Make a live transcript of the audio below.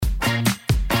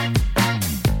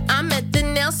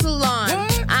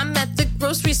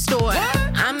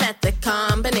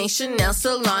combination nail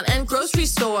salon and grocery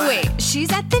store. Wait,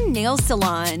 she's at the nail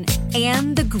salon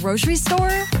and the grocery store?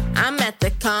 I'm at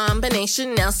the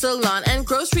combination nail salon and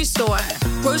grocery store.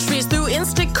 Groceries through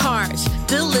Instacart,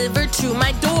 delivered to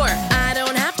my door. I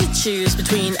don't have to choose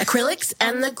between acrylics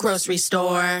and the grocery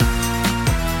store.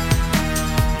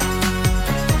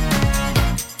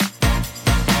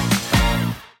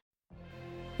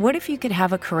 What if you could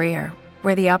have a career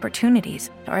where the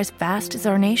opportunities are as vast as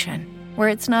our nation, where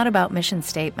it's not about mission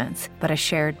statements, but a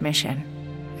shared mission?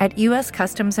 At U.S.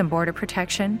 Customs and Border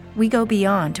Protection, we go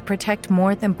beyond to protect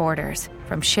more than borders.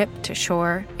 From ship to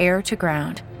shore, air to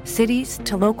ground, cities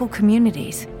to local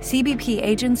communities, CBP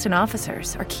agents and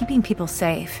officers are keeping people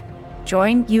safe.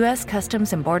 Join U.S.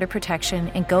 Customs and Border Protection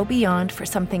and go beyond for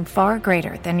something far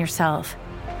greater than yourself.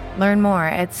 Learn more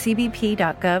at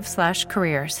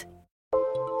cbp.gov/careers.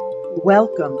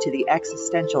 Welcome to the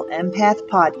Existential Empath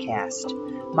Podcast.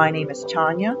 My name is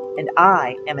Tanya, and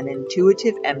I am an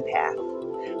intuitive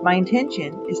empath. My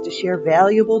intention is to share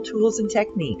valuable tools and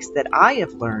techniques that I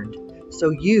have learned so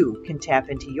you can tap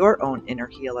into your own inner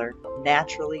healer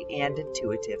naturally and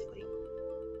intuitively.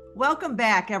 Welcome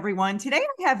back, everyone. Today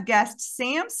I have guest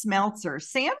Sam Smeltzer.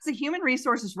 Sam's a human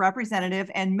resources representative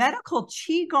and medical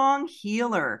Qigong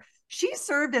healer. She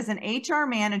served as an HR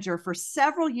manager for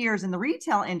several years in the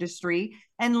retail industry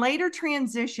and later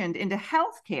transitioned into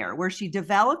healthcare, where she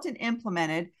developed and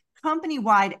implemented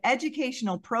company-wide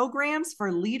educational programs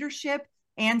for leadership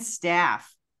and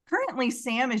staff. Currently,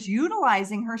 Sam is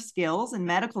utilizing her skills in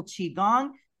medical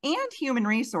Qigong and human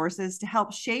resources to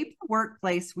help shape the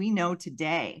workplace we know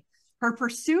today. Her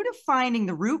pursuit of finding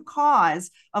the root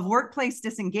cause of workplace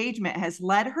disengagement has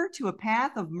led her to a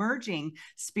path of merging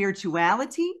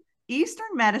spirituality,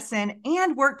 Eastern medicine,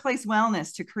 and workplace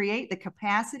wellness to create the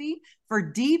capacity for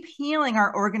deep healing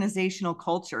our organizational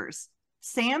cultures.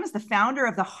 Sam is the founder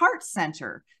of the Heart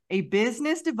Center, a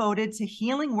business devoted to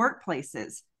healing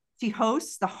workplaces. She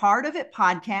hosts the Heart of It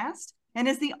podcast and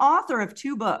is the author of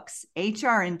 2 books,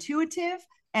 HR Intuitive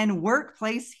and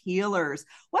Workplace Healers.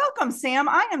 Welcome, Sam.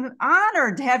 I am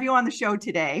honored to have you on the show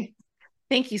today.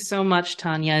 Thank you so much,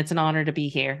 Tanya. It's an honor to be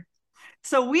here.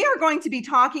 So we are going to be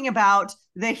talking about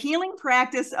the healing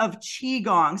practice of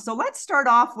Qigong. So let's start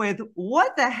off with,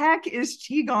 what the heck is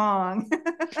Qigong?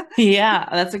 Yeah,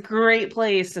 that's a great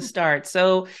place to start.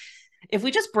 So if we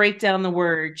just break down the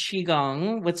word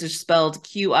Qigong, which is spelled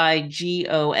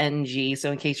Qigong,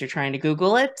 so in case you're trying to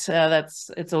Google it,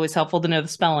 it's always helpful to know the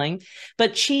spelling.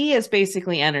 But Qi is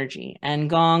basically energy, and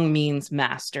Gong means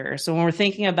master. So when we're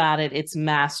thinking about it, it's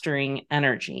mastering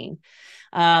energy.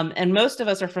 And most of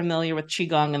us are familiar with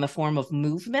Qigong in the form of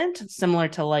movement, similar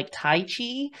to like Tai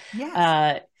Chi.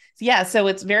 Yes. So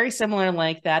it's very similar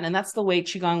like that. And that's the way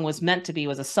Qigong was meant to be,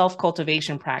 was a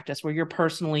self-cultivation practice where you're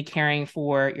personally caring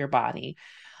for your body.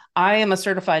 I am a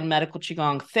certified medical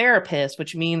Qigong therapist,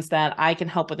 which means that I can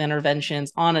help with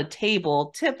interventions on a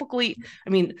table, typically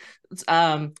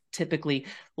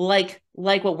like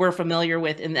what we're familiar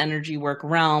with in the energy work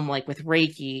realm, like with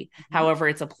Reiki. Mm-hmm. However,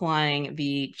 it's applying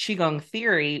the Qigong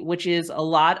theory, which is a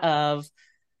lot of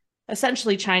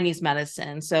essentially Chinese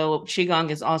medicine. So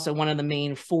Qigong is also one of the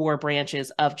main 4 branches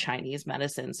of Chinese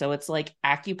medicine. So it's like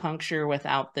acupuncture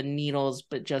without the needles,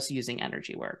 but just using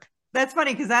energy work. That's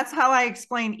funny, because that's how I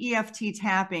explain EFT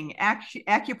tapping,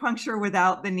 acupuncture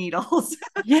without the needles.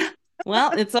 Yeah.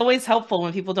 Well, it's always helpful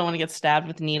when people don't want to get stabbed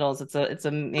with needles. It's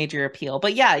a major appeal.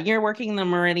 But yeah, you're working the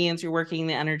meridians, you're working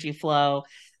the energy flow.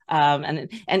 And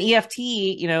EFT,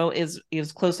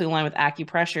 is closely aligned with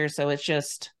acupressure. So it's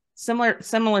just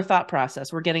similar thought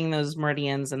process. We're getting those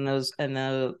meridians and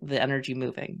the energy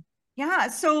moving. Yeah.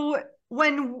 So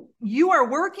when you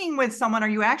are working with someone, are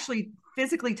you actually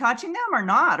physically touching them or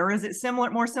not? Or is it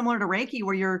more similar to Reiki,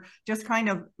 where you're just kind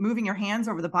of moving your hands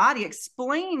over the body?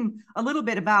 Explain a little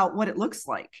bit about what it looks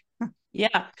like.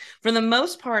 Yeah, for the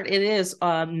most part, it is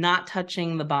not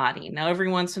touching the body. Now, every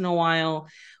once in a while,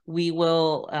 we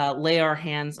will lay our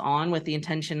hands on with the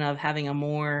intention of having a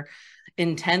more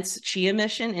intense chi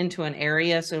emission into an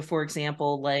area. So for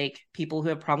example, like people who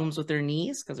have problems with their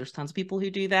knees, because there's tons of people who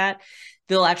do that,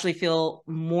 they'll actually feel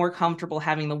more comfortable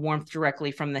having the warmth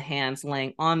directly from the hands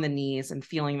laying on the knees and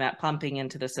feeling that pumping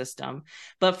into the system.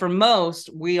 But for most,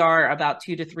 we are about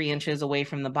 2 to 3 inches away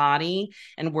from the body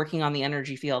and working on the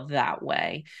energy field that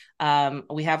way.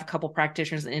 We have a couple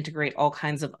practitioners that integrate all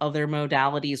kinds of other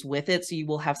modalities with it. So you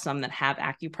will have some that have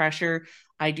acupressure.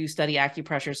 I do study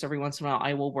acupressure, so every once in a while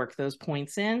I will work those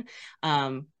points in.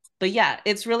 But yeah,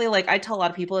 it's really like, I tell a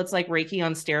lot of people it's like Reiki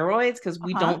on steroids, because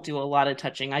we don't do a lot of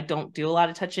touching. I don't do a lot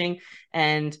of touching.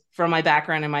 And from my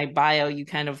background and my bio, you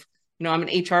kind of I'm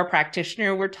an HR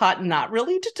practitioner. We're taught not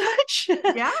really to touch.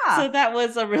 Yeah. So that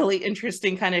was a really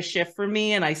interesting kind of shift for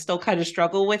me. And I still kind of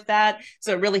struggle with that.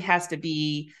 So it really has to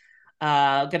be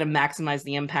going to maximize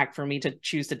the impact for me to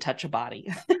choose to touch a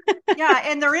body. Yeah.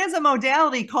 And there is a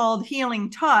modality called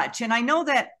healing touch. And I know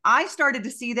that I started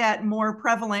to see that more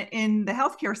prevalent in the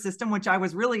healthcare system, which I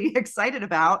was really excited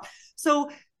about. So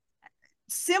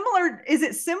is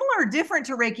it similar or different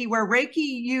to Reiki, where Reiki,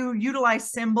 you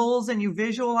utilize symbols and you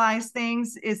visualize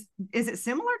things? Is it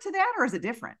similar to that, or is it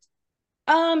different?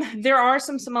 There are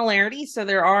some similarities. So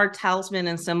there are talisman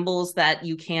and symbols that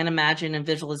you can imagine in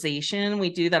visualization.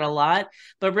 We do that a lot,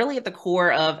 but really at the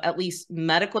core of at least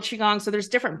medical Qigong. So there's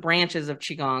different branches of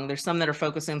Qigong. There's some that are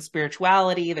focused on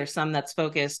spirituality. There's some that's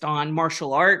focused on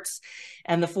martial arts.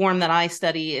 And the form that I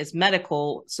study is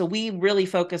medical. So we really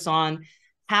focus on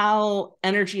how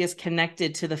energy is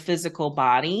connected to the physical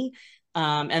body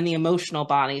and the emotional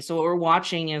body. So what we're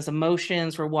watching is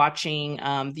emotions. We're watching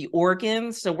the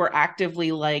organs. So we're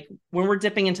actively, like, when we're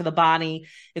dipping into the body,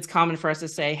 it's common for us to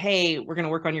say, hey, we're going to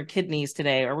work on your kidneys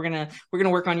today, or we're going to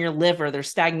work on your liver. There's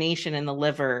stagnation in the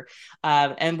liver.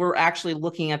 And we're actually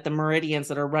looking at the meridians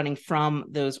that are running from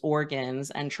those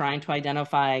organs and trying to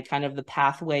identify kind of the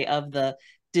pathway of the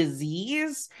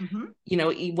disease,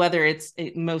 whether it's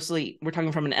mostly, we're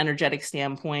talking from an energetic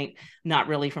standpoint, not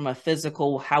really from a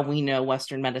physical, how we know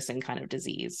Western medicine kind of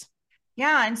disease.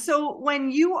 Yeah. And so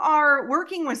when you are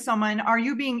working with someone, are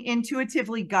you being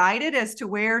intuitively guided as to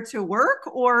where to work,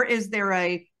 or is there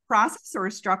a process or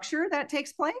a structure that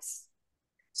takes place?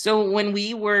 So when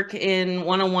we work in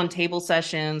one-on-one table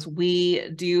sessions, we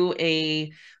do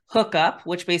a hookup,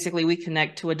 which basically we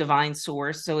connect to a divine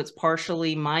source. So it's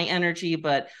partially my energy,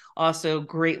 but also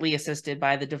greatly assisted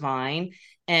by the divine.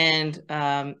 And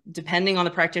depending on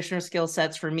the practitioner skill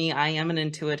sets, for me, I am an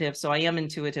intuitive. So I am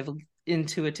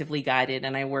intuitively guided,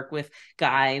 and I work with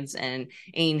guides and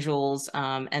angels,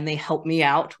 and they help me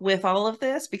out with all of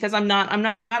this, because I'm not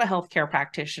a healthcare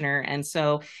practitioner. And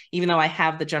so even though I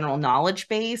have the general knowledge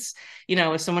base,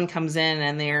 if someone comes in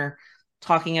and they're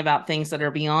talking about things that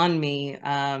are beyond me,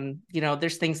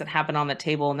 there's things that happen on the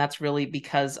table, and that's really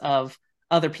because of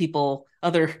other people,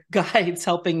 other guides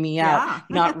helping me out,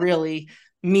 not really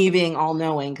me being all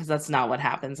knowing, because that's not what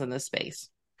happens in this space.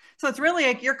 So it's really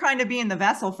like you're kind of being the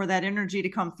vessel for that energy to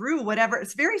come through, whatever.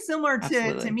 It's very similar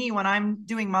to me when I'm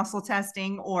doing muscle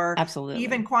testing, or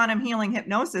even quantum healing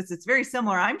hypnosis. It's very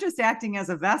similar. I'm just acting as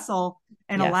a vessel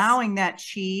and allowing that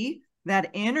chi,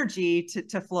 that energy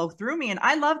to flow through me. And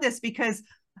I love this, because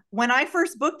when I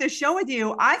first booked this show with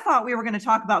you, I thought we were going to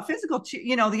talk about physical,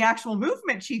 the actual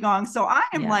movement Qigong. So I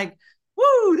am like,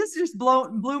 woo, this just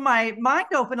blew my mind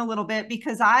open a little bit,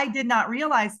 because I did not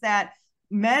realize that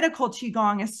medical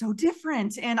Qigong is so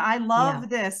different. And I love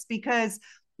this, because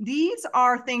these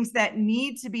are things that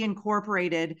need to be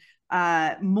incorporated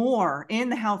more in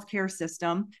the healthcare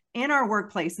system, in our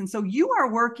workplace. And so you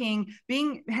are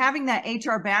having that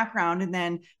HR background, and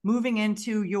then moving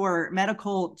into your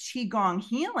medical Qigong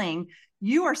healing,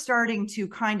 you are starting to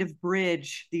kind of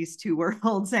bridge these two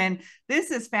worlds. And this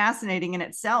is fascinating in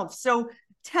itself. So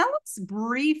tell us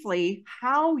briefly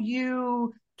how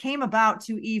you came about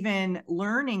to even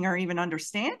learning or even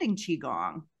understanding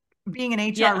Qigong, being an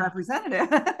HR representative.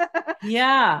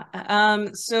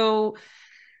 So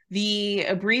the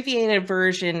abbreviated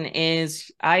version is,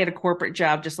 I had a corporate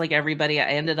job just like everybody. I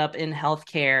ended up in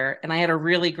healthcare, and I had a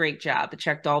really great job. It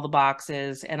checked all the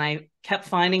boxes, and I kept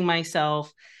finding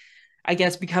myself, I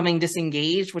guess, becoming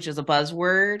disengaged, which is a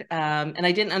buzzword. And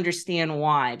I didn't understand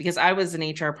why, because I was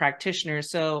an HR practitioner.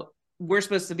 So we're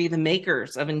supposed to be the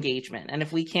makers of engagement. And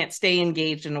if we can't stay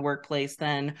engaged in a workplace,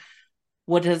 then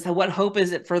what hope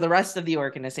is it for the rest of the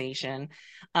organization?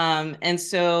 And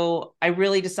so I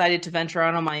really decided to venture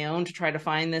out on my own to try to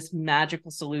find this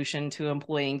magical solution to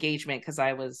employee engagement, because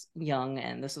I was young,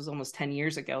 and this was almost 10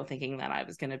 years ago, thinking that I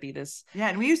was going to be this. Yeah.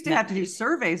 And we used to have to do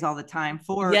surveys all the time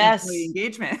for employee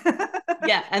engagement.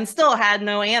 And still had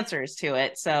no answers to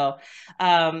it. So,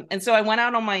 and so I went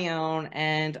out on my own,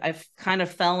 and I kind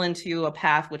of fell into a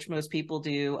path, which most people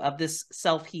do, of this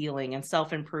self-healing and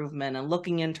self-improvement and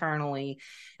looking internally,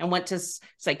 and went to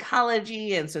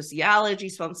psychology and sociology,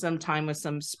 spent some time with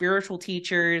some spiritual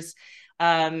teachers.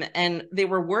 And they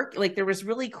were there was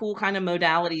really cool kind of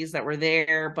modalities that were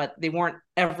there, but they weren't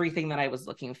everything that I was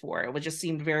looking for. It just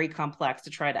seemed very complex to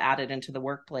try to add it into the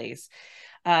workplace.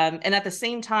 And at the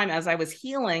same time, as I was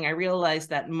healing, I realized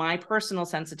that my personal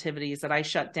sensitivities that I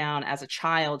shut down as a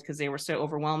child because they were so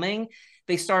overwhelming,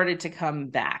 they started to come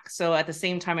back. So at the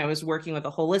same time, I was working with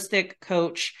a holistic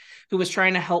coach who was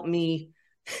trying to help me,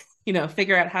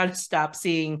 figure out how to stop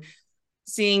seeing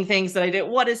seeing things that I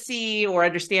didn't want to see or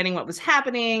understanding what was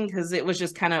happening, because it was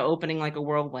just kind of opening like a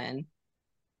whirlwind.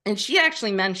 And she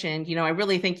actually mentioned, I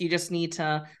really think you just need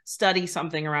to study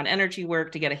something around energy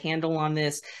work to get a handle on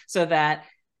this, so that,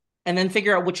 and then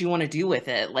figure out what you want to do with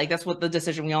it. Like, that's what the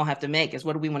decision we all have to make, is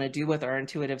what do we want to do with our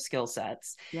intuitive skill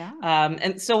sets? Yeah.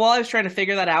 And so while I was trying to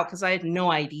figure that out, because I had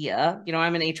no idea,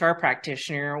 I'm an HR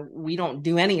practitioner. We don't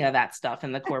do any of that stuff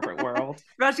in the corporate world.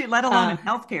 Especially, let alone in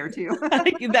healthcare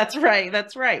too. That's right.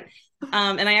 That's right.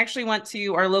 And I actually went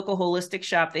to our local holistic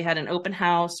shop. They had an open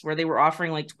house where they were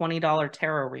offering like $20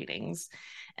 tarot readings.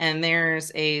 And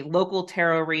there's a local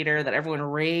tarot reader that everyone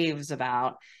raves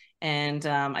about. And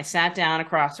I sat down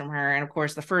across from her. And of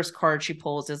course, the first card she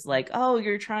pulls is like, oh,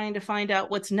 you're trying to find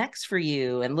out what's next for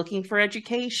you and looking for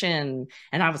education.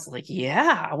 And I was like,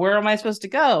 yeah, where am I supposed to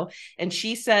go? And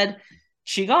she said,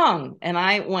 Qigong. And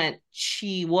I went,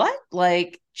 what?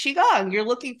 Like, Qigong, you're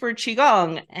looking for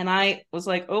Qigong. And I was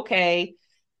like, okay.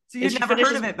 So you've never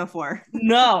heard of it before?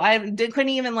 No, couldn't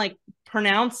even like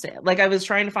pronounce it. Like, I was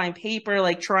trying to find paper,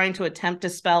 like trying to attempt to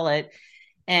spell it.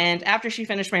 And after she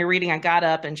finished my reading, I got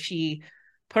up and she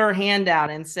put her hand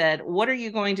out and said, what are you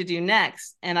going to do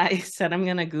next? And I said, I'm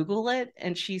going to Google it.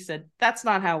 And she said, that's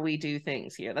not how we do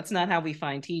things here. That's not how we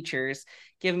find teachers.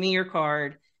 Give me your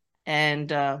card. And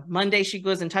Monday, she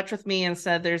goes in touch with me and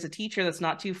said, there's a teacher that's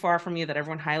not too far from you that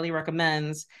everyone highly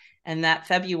recommends. And that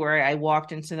February, I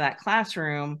walked into that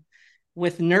classroom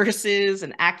with nurses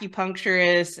and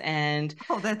acupuncturists and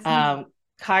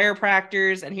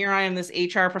chiropractors. And here I am, this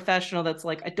HR professional that's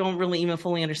like, I don't really even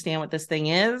fully understand what this thing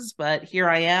is, but here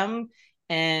I am.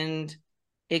 And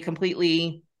it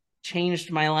completely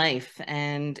changed my life.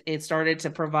 And it started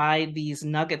to provide these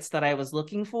nuggets that I was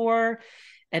looking for.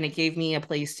 And it gave me a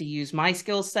place to use my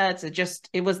skill sets.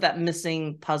 It was that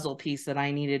missing puzzle piece that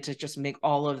I needed to just make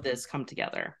all of this come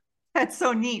together. That's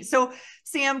so neat. So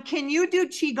Sam, can you do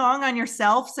Qigong on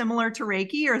yourself similar to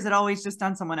Reiki, or is it always just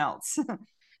on someone else?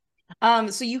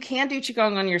 So you can do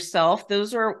Qigong on yourself.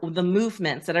 Those are the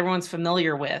movements that everyone's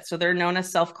familiar with. So they're known as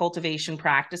self-cultivation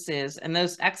practices. And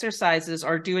those exercises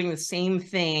are doing the same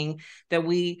thing that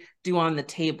we do on the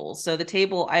table. So the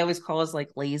table I always call is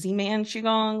like lazy man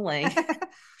Qigong. Like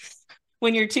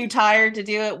when you're too tired to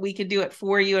do it, we could do it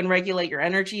for you and regulate your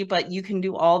energy, but you can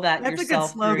do all that yourself. That's a good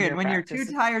slogan. When you're too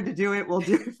tired to do it, we'll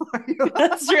do it for you.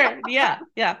 That's right. Yeah.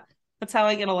 Yeah. That's how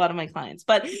I get a lot of my clients.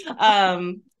 But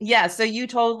yeah, so you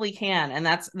totally can. And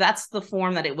that's the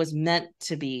form that it was meant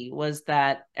to be, was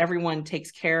that everyone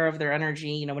takes care of their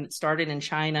energy. When it started in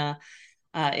China,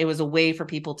 it was a way for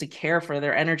people to care for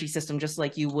their energy system, just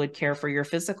like you would care for your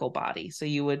physical body. So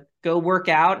you would go work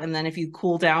out. And then if you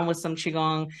cool down with some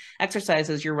Qigong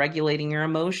exercises, you're regulating your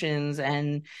emotions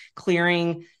and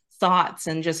clearing thoughts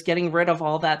and just getting rid of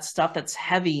all that stuff that's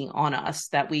heavy on us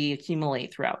that we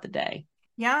accumulate throughout the day.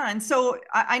 Yeah. And so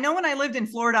I know when I lived in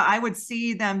Florida, I would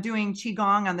see them doing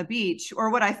Qigong on the beach, or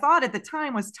what I thought at the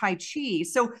time was Tai Chi.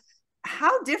 So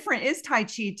how different is Tai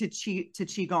Chi to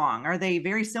Qigong? Are they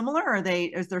very similar, or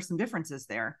is there some differences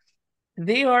there?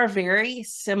 They are very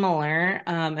similar.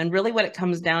 And really what it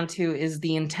comes down to is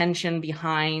the intention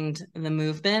behind the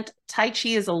movement. Tai Chi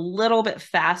is a little bit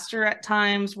faster at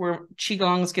times, where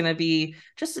Qigong is going to be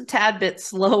just a tad bit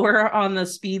slower on the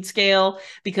speed scale,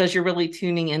 because you're really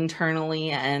tuning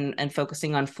internally and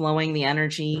focusing on flowing the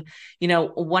energy.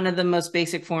 One of the most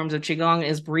basic forms of Qigong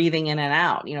is breathing in and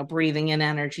out, breathing in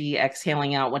energy,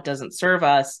 exhaling out what doesn't serve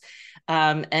us.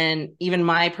 And even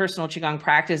my personal Qigong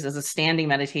practice is a standing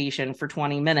meditation for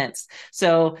 20 minutes.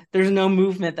 So there's no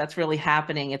movement that's really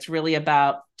happening. It's really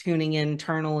about tuning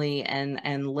internally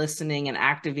and listening and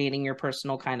activating your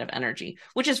personal kind of energy,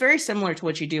 which is very similar to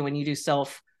what you do when you do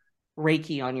self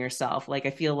Reiki on yourself. Like,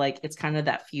 I feel like it's kind of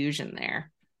that fusion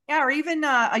there. Yeah. Or even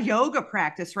a yoga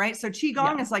practice, right? So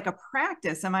Qigong is like a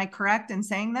practice. Am I correct in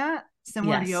saying that?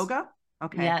 Similar to yoga?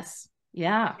 Okay. Yes.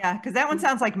 Yeah. Yeah. Cause that one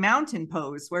sounds like mountain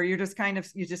pose, where you just kind of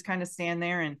stand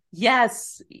there and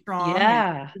strong,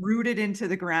 and rooted into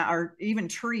the ground, or even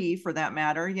tree for that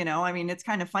matter. It's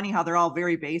kind of funny how they're all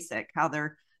very basic, how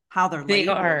they're they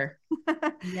are.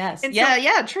 Yes.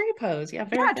 Yeah. Tree pose. Yeah.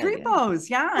 Tree pose.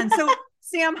 Yeah. And so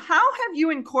Sam, how have you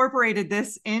incorporated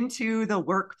this into the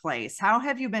workplace? How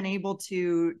have you been able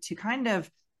to kind of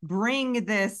bring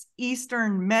this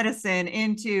Eastern medicine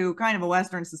into kind of a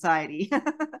Western society?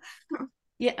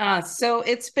 Yeah. So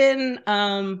it's been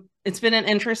an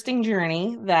interesting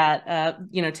journey that,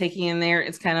 taking in there,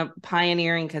 it's kind of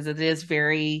pioneering, because it is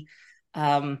very,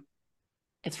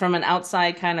 it's from an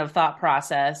outside kind of thought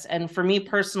process. And for me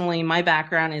personally, my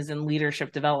background is in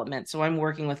leadership development. So I'm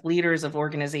working with leaders of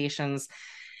organizations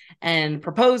and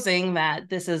proposing that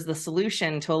this is the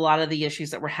solution to a lot of the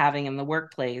issues that we're having in the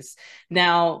workplace.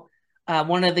 Now,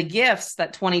 one of the gifts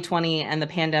that 2020 and the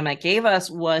pandemic gave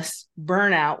us was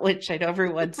burnout, which I know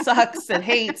everyone sucks and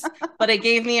hates, but it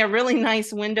gave me a really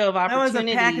nice window of opportunity. That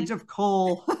was a package of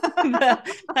coal.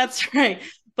 That's right.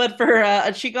 But for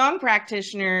a Qigong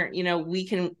practitioner, we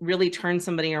can really turn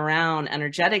somebody around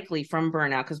energetically from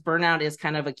burnout, because burnout is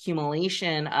kind of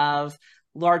accumulation of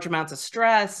large amounts of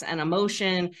stress and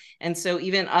emotion. And so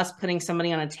even us putting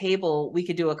somebody on a table, we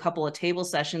could do a couple of table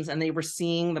sessions and they were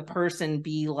seeing the person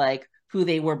be like who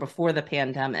they were before the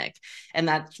pandemic. And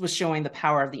that was showing the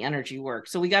power of the energy work.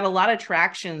 So we got a lot of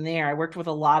traction there. I worked with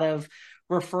a lot of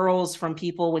referrals from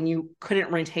people. When you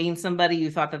couldn't retain somebody, you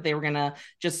thought that they were going to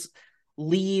just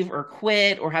leave or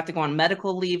quit or have to go on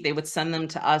medical leave, they would send them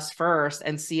to us first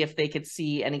and see if they could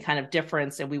see any kind of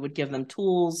difference, and we would give them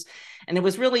tools. And it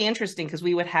was really interesting because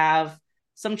we would have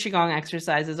some Qigong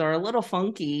exercises are a little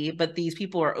funky, but these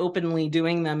people are openly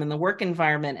doing them in the work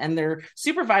environment, and their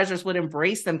supervisors would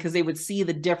embrace them because they would see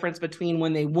the difference between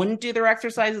when they wouldn't do their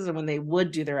exercises and when they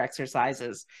would do their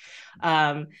exercises.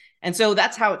 And so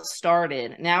that's how it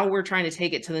started. Now we're trying to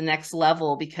take it to the next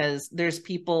level, because there's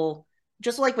people,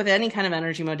 just like with any kind of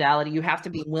energy modality, you have to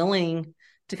be willing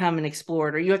to come and explore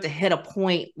it, or you have to hit a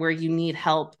point where you need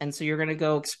help. And so you're going to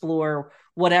go explore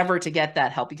whatever to get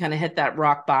that help. You kind of hit that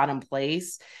rock bottom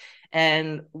place.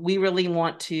 And we really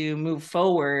want to move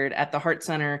forward at the Heart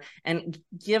Center and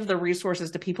give the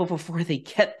resources to people before they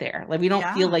get there. Like, we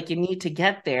don't feel like you need to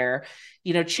get there.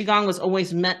 Qigong was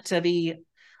always meant to be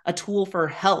a tool for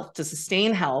health, to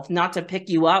sustain health, not to pick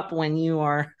you up when you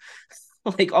are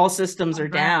like all systems are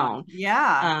down.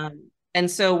 Yeah. And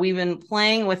so we've been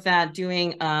playing with that,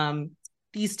 doing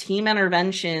these team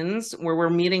interventions where we're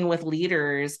meeting with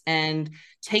leaders and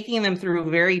taking them through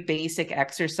very basic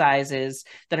exercises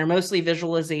that are mostly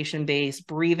visualization based,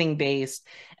 breathing based,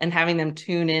 and having them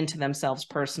tune into themselves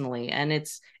personally. And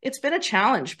it's been a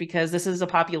challenge, because this is a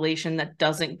population that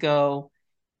doesn't go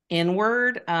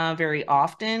inward very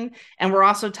often. And we're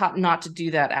also taught not to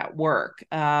do that at work.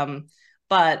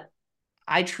 But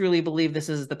I truly believe this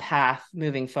is the path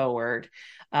moving forward.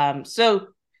 So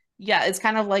yeah, it's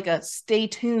kind of like a stay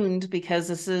tuned, because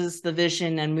this is the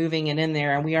vision and moving it in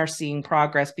there. And we are seeing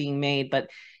progress being made, but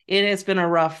it has been a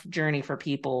rough journey for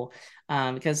people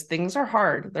because things are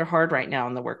hard. They're hard right now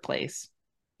in the workplace.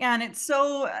 Yeah, and it's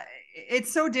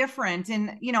so different. And,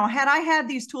 had I had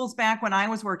these tools back when I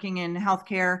was working in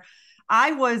healthcare,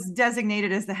 I was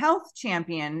designated as the health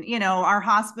champion. Our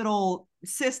hospital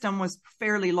system was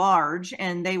fairly large,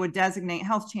 and they would designate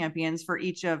health champions for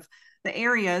each of the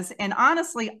areas. And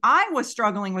honestly, I was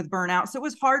struggling with burnout. So it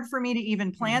was hard for me to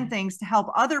even plan things to help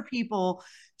other people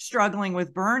struggling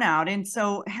with burnout. And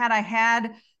so had I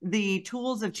had the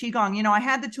tools of Qigong, I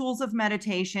had the tools of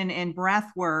meditation and breath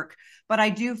work, but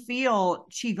I do feel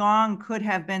Qigong could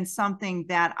have been something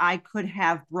that I could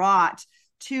have brought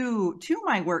to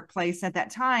my workplace at that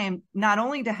time, not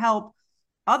only to help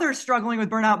others struggling with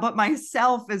burnout, but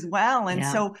myself as well. And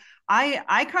so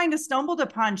I kind of stumbled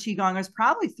upon Qigong. It was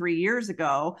probably 3 years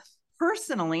ago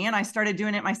personally, and I started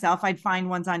doing it myself. I'd find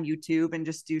ones on YouTube and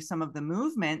just do some of the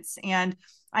movements. And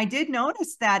I did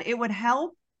notice that it would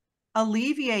help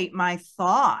alleviate my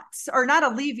thoughts, or not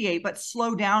alleviate, but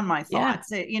slow down my thoughts.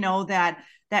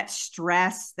 That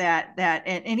stress,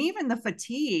 and even the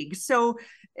fatigue. So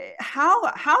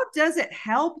how does it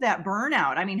help that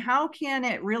burnout? I mean, how can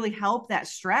it really help that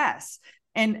stress?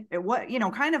 And what,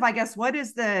 kind of, I guess, what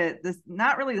is the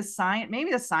not really the science,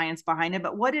 maybe the science behind it,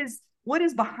 but what is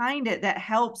behind it that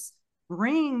helps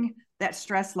bring that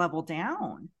stress level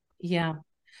down? Yeah.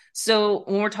 So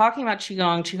when we're talking about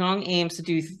Qigong aims to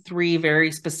do 3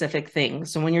 very specific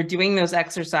things. So when you're doing those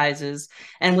exercises,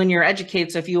 and when you're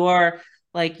educated, so if you are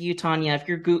like you, Tanya, if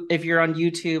you're on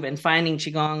YouTube and finding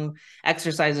Qigong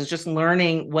exercises, just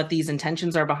learning what these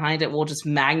intentions are behind it will just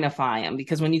magnify them.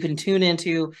 Because when you can tune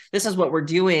into, this is what we're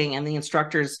doing, and the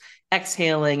instructor's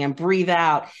exhaling and breathe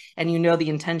out, and the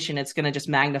intention, it's going to just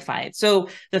magnify it. So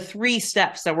the 3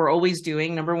 steps that we're always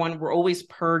doing, number 1, we're always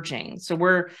purging. So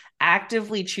we're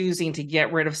actively choosing to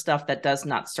get rid of stuff that does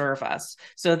not serve us.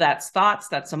 So that's thoughts,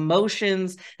 that's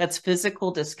emotions, that's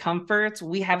physical discomforts.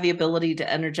 We have the ability to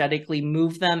energetically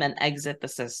move them and exit the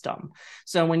system.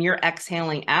 So when you're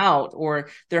exhaling out, or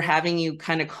they're having you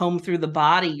kind of comb through the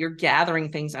body, you're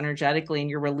gathering things energetically and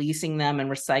you're releasing them and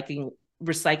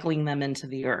recycling them into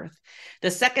the earth.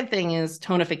 The second thing is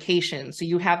tonification. So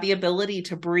you have the ability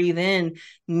to breathe in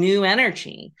new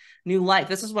energy, new life.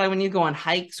 This is why when you go on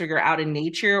hikes, or you're out in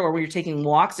nature, or when you're taking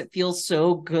walks, it feels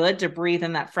so good to breathe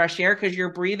in that fresh air, because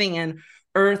you're breathing in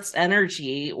Earth's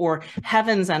energy or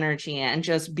heaven's energy and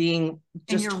just being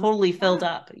just totally filled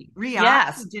up.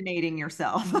 Reoxygenating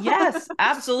yourself. Yes,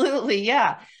 absolutely.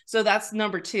 Yeah. So that's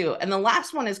number 2. And the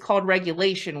last one is called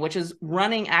regulation, which is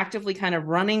actively kind of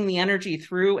running the energy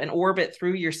through an orbit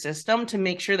through your system to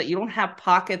make sure that you don't have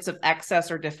pockets of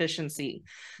excess or deficiency.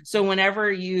 So whenever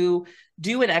you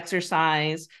do an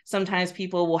exercise, sometimes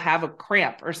people will have a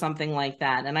cramp or something like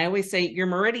that. And I always say your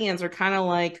meridians are kind of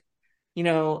like,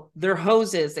 they're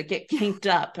hoses that get kinked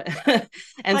up.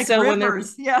 And like so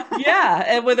rivers.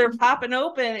 and when they're popping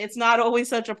open, it's not always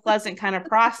such a pleasant kind of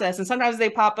process. And sometimes they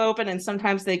pop open and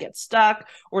sometimes they get stuck,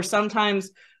 or sometimes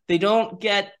they don't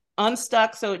get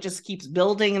unstuck. So it just keeps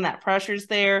building and that pressure's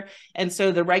there. And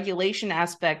so the regulation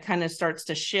aspect kind of starts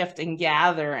to shift and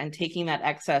gather and taking that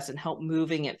excess and help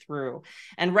moving it through.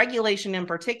 And regulation in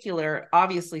particular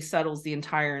obviously settles the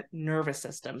entire nervous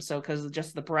system. So because of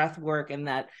just the breath work and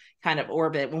that kind of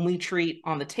orbit, when we treat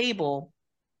on the table,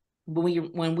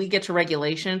 when we get to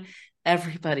regulation,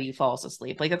 everybody falls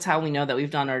asleep. Like that's how we know that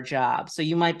we've done our job. So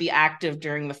you might be active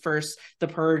during the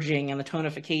purging and the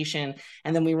tonification,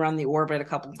 and then we run the orbit a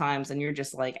couple times and you're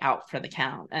just like out for the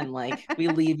count, and like we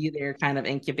leave you there kind of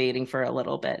incubating for a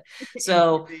little bit.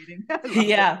 So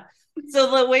yeah.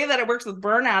 So the way that it works with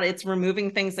burnout, it's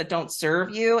removing things that don't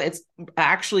serve you. It's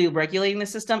actually regulating the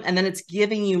system, and then it's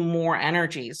giving you more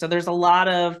energy. So there's a lot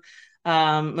of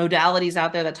modalities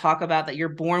out there that talk about that you're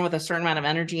born with a certain amount of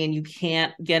energy and you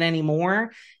can't get any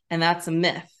more. And that's a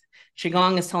myth.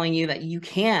 Qigong is telling you that you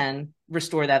can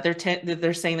restore that.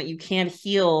 They're saying that you can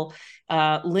heal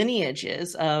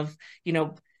lineages of,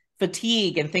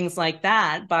 fatigue and things like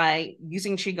that by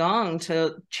using Qigong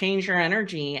to change your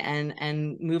energy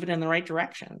and move it in the right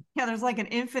direction. Yeah, there's like an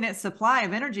infinite supply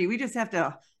of energy. We just have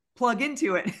to plug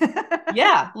into it.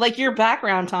 Yeah, like your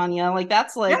background, Tanya. Like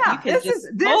that's like this is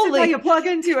how you plug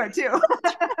into it too.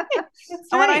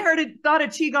 When I thought of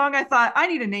Qigong, I thought I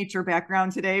need a nature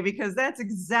background today because that's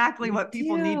exactly what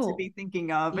people need to be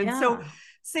thinking of. And so,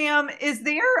 Sam, is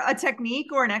there a technique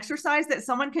or an exercise that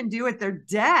someone can do at their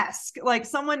desk? Like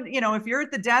someone, if you're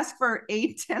at the desk for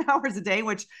 8-10 hours a day,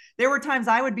 which there were times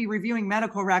I would be reviewing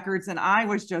medical records and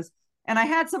and I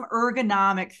had some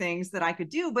ergonomic things that I could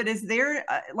do, but is there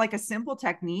like a simple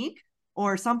technique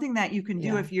or something that you can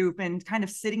do if you've been kind of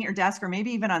sitting at your desk or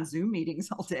maybe even on Zoom meetings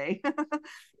all day?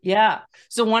 Yeah.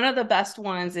 So one of the best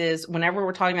ones is whenever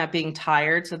we're talking about being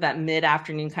tired, so that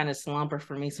mid-afternoon kind of slump, or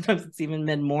for me, sometimes it's even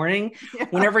mid-morning,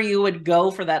 whenever you would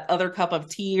go for that other cup of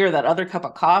tea or that other cup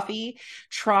of coffee,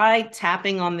 try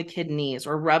tapping on the kidneys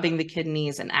or rubbing the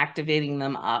kidneys and activating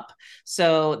them up.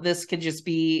 So this could just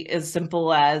be as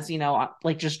simple as,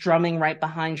 like just drumming right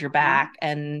behind your back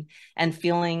and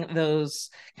feeling those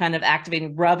kind of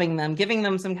activating, rubbing them, giving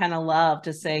them some kind of love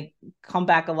to say, come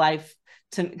back alive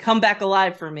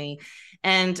for me.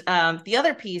 And the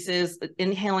other piece is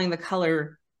inhaling the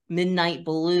color midnight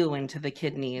blue into the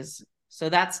kidneys. So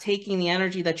that's taking the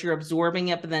energy that you're absorbing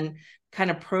it, but then kind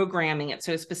of programming it.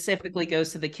 So it specifically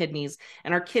goes to the kidneys,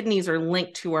 and our kidneys are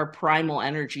linked to our primal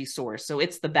energy source. So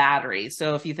it's the battery.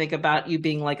 So if you think about you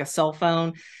being like a cell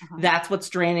phone, that's what's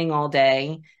draining all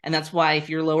day. And that's why if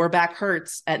your lower back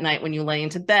hurts at night when you lay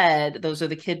into bed, those are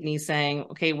the kidneys saying,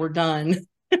 okay, we're done.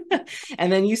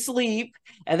 And then you sleep,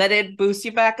 and then it boosts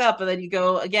you back up, and then you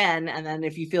go again. And then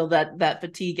if you feel that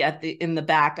fatigue in the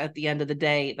back at the end of the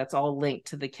day, that's all linked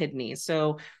to the kidneys.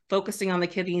 So focusing on the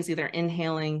kidneys, either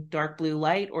inhaling dark blue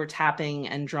light or tapping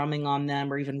and drumming on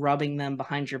them, or even rubbing them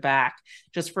behind your back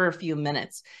just for a few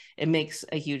minutes, it makes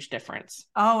a huge difference.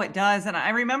 Oh, it does. And I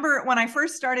remember when I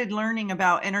first started learning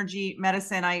about energy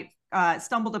medicine, I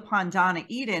stumbled upon Donna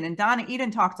Eden, and Donna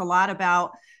Eden talked a lot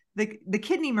about the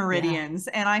kidney meridians.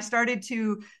 And I started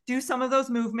to do some of those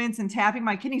movements and tapping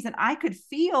my kidneys, and I could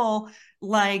feel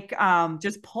like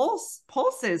just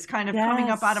pulses kind of coming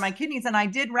up out of my kidneys. And I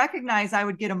did recognize I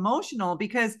would get emotional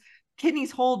because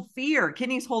kidneys hold fear,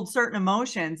 kidneys hold certain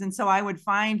emotions. And so I would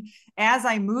find as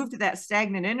I moved that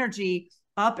stagnant energy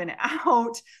up and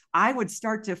out, I would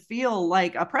start to feel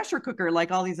like a pressure cooker,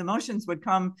 like all these emotions would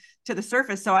come to the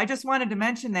surface. So I just wanted to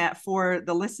mention that for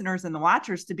the listeners and the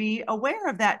watchers to be aware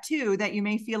of that too, that you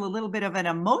may feel a little bit of an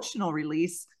emotional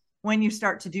release when you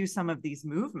start to do some of these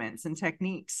movements and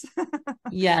techniques.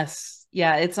 Yes.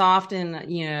 Yeah. It's often,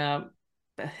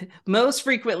 most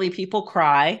frequently people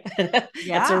cry.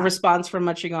 Yeah. It's a response from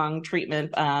a Qigong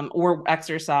treatment or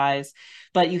exercise.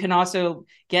 But you can also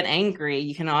get angry.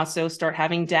 You can also start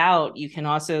having doubt. You can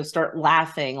also start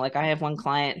laughing. Like I have one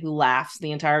client who laughs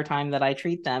the entire time that I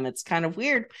treat them. It's kind of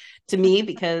weird to me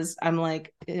because I'm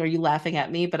like, are you laughing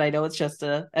at me? But I know it's just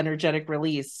a energetic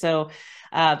release. So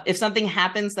if something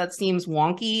happens that seems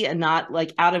wonky and not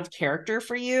like out of character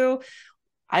for you,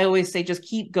 I always say just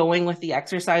keep going with the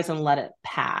exercise and let it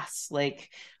pass. Like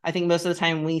I think most of the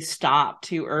time we stop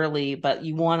too early, but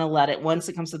you want to let it, once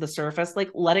it comes to the surface,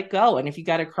 like let it go. And if you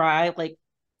got to cry, like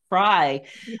cry,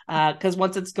 because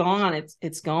once it's gone,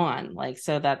 it's gone. Like,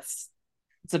 so it's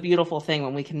a beautiful thing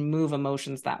when we can move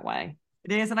emotions that way.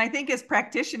 It is. And I think as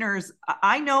practitioners,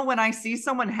 I know when I see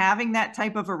someone having that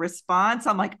type of a response,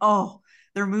 I'm like, oh,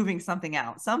 they're moving something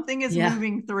out. Something is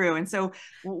moving through. And so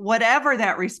whatever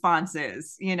that response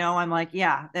is, I'm like,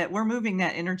 yeah, that we're moving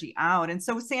that energy out. And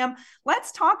so Sam,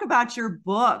 let's talk about your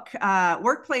book,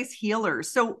 Workplace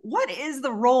Healers. So what is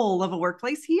the role of a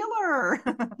workplace healer?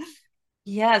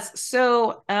 Yes.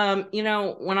 So,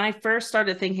 when I first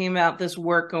started thinking about this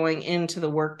work going into the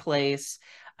workplace,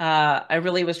 I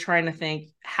really was trying to think,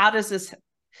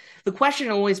 the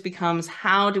question always becomes,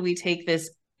 how do we take this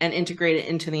and integrate it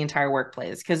into the entire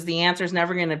workplace? Because the answer is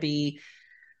never going to be,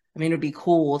 it would be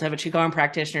cool to have a Qigong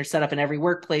practitioner set up in every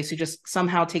workplace who just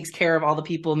somehow takes care of all the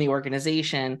people in the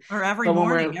organization. Or every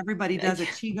morning, everybody does a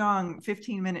Qigong,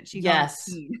 15-minute Qigong.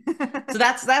 Yes. So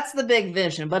that's the big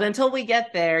vision. But until we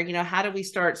get there, how do we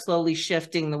start slowly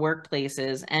shifting the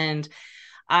workplaces? And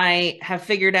I have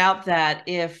figured out that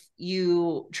if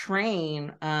you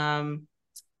train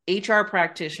HR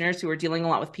practitioners who are dealing a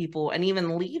lot with people and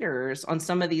even leaders on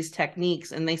some of these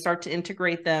techniques, and they start to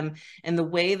integrate them in the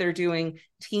way they're doing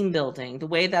team building, the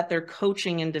way that they're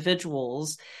coaching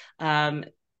individuals,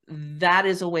 that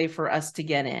is a way for us to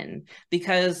get in.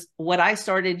 Because what I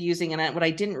started using, and what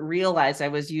I didn't realize I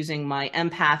was using my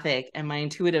empathic and my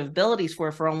intuitive abilities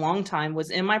for a long time, was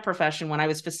in my profession when I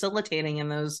was facilitating in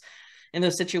those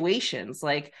situations.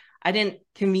 Like I didn't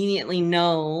conveniently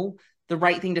know the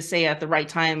right thing to say at the right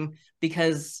time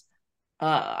because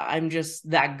I'm just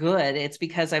that good. It's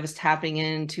because I was tapping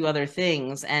into other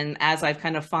things. And as I've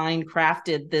kind of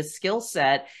crafted this skill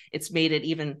set, it's made it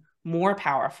even more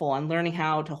powerful. And learning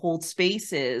how to hold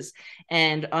spaces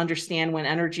and understand when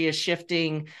energy is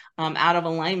shifting out of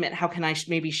alignment, how can I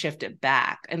maybe shift it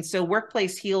back? And so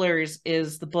Workplace Healers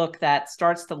is the book that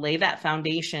starts to lay that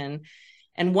foundation.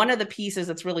 And one of the pieces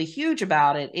that's really huge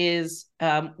about it is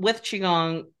with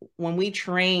Qigong, when we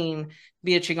train to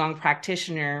be a Qigong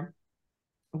practitioner,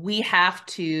 we have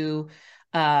to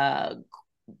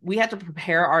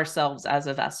prepare ourselves as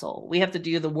a vessel. We have to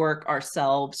do the work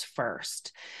ourselves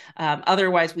first.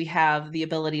 Otherwise, we have the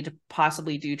ability to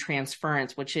possibly do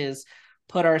transference, which is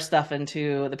put our stuff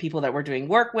into the people that we're doing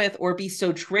work with, or be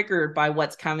so triggered by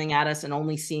what's coming at us and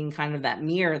only seeing kind of that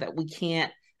mirror that we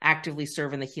can't actively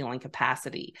serve in the healing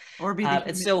capacity. Or be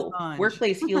and so sponge.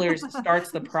 Workplace Healers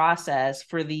starts the process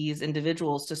for these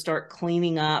individuals to start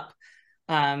cleaning up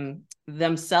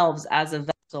themselves as a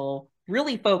vessel,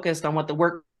 really focused on what the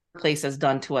workplace has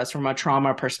done to us from a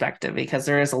trauma perspective, because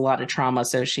there is a lot of trauma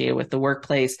associated with the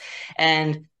workplace.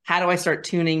 And how do I start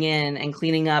tuning in and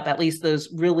cleaning up at least those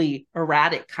really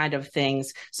erratic kind of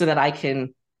things so that I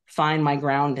can find my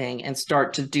grounding and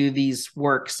start to do these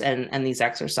works and these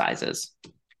exercises?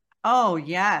 Oh,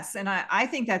 yes. And I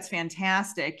think that's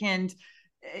fantastic. And,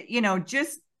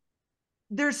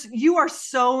 you are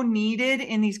so needed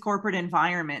in these corporate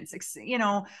environments,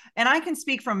 and I can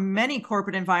speak from many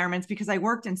corporate environments because I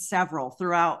worked in several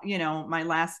throughout, my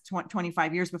last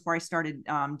 25 years before I started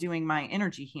doing my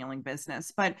energy healing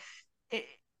business. But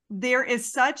there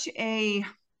is such a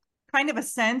kind of a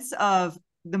sense of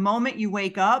the moment you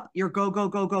wake up, you're go, go,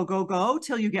 go, go, go, go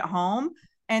till you get home.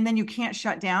 And then you can't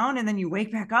shut down, and then you wake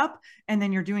back up, and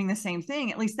then you're doing the same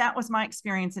thing. At least that was my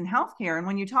experience in healthcare. And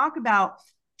when you talk about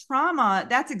trauma,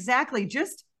 that's exactly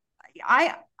just,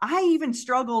 I even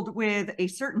struggled with a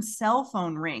certain cell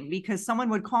phone ring because someone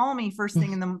would call me first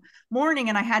thing in the morning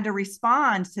and I had to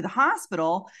respond to the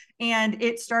hospital, and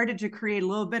it started to create a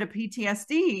little bit of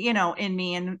PTSD, in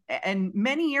me. And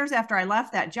many years after I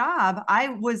left that job, I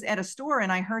was at a store and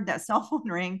I heard that cell phone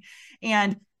ring,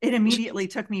 and it immediately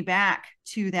took me back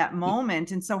to that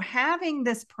moment. And so having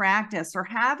this practice, or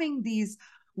having these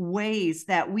ways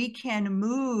that we can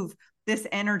move this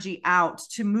energy out,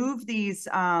 to move these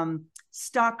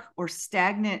stuck or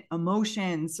stagnant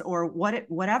emotions, or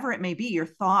whatever it may be, your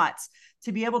thoughts,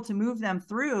 to be able to move them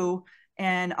through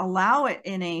and allow it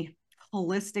in a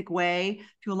holistic way,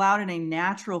 to allow it in a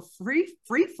natural, free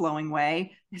flowing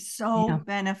way is so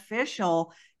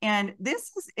beneficial. And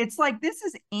it's like, this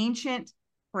is ancient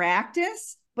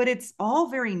practice, but it's all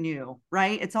very new,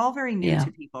 right? It's all very new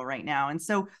to people right now. And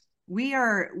so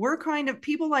we're kind of,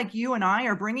 people like you and I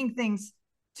are bringing things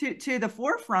to the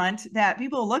forefront that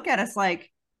people look at us like,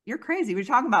 you're crazy, what are you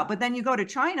talking about? But then you go to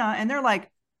China and they're like,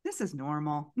 this is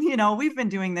normal. We've been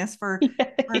doing this for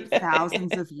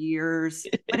thousands of years,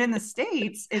 but in the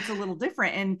States, it's a little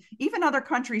different. And even other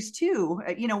countries too,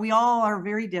 we all are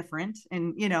very different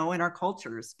in our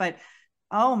cultures, but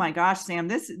oh my gosh, Sam,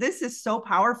 this is so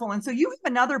powerful. And so you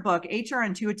have another book, HR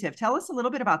Intuitive. Tell us a little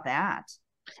bit about that.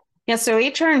 Yeah, so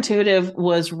HR Intuitive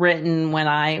was written when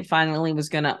I finally was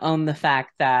going to own the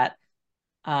fact that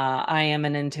I am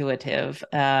an intuitive.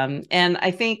 And I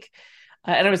think,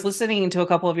 and I was listening to a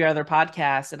couple of your other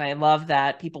podcasts, and I love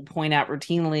that people point out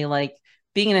routinely, like,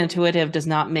 being an intuitive does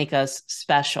not make us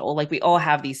special. Like, we all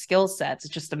have these skill sets.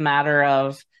 It's just a matter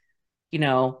of,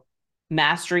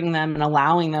 mastering them and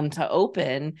allowing them to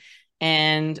open.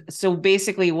 And so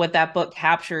basically what that book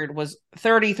captured was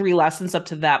 33 lessons up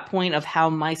to that point of how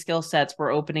my skill sets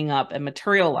were opening up and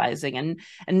materializing, and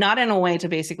not in a way to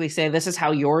basically say, this is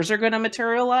how yours are going to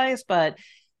materialize, but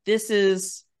this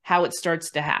is how it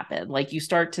starts to happen. Like, you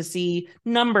start to see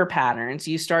number patterns,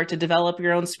 you start to develop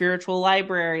your own spiritual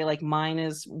library. Like, mine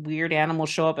is weird animals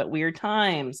show up at weird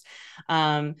times,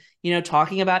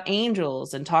 talking about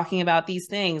angels and talking about these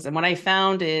things. And what I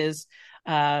found is,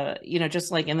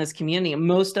 just like in this community,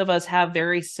 most of us have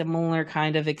very similar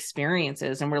kind of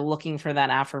experiences, and we're looking for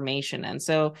that affirmation. And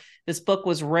so this book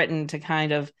was written to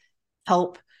kind of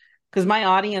help, because my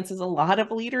audience is a lot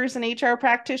of leaders and HR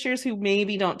practitioners who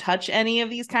maybe don't touch any of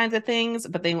these kinds of things,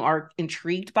 but they are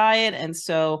intrigued by it. And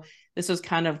so this was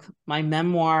kind of my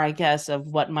memoir, I guess, of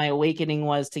what my awakening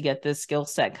was to get this skill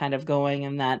set kind of going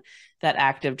in that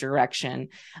active direction,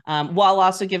 while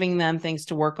also giving them things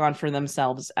to work on for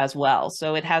themselves as well.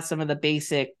 So it has some of the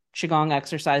basic Qigong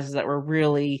exercises that were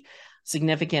really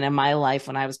significant in my life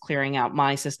when I was clearing out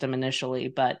my system initially.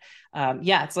 But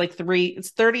it's like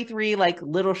 33 like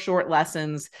little short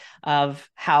lessons of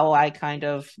how I kind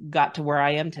of got to where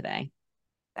I am today.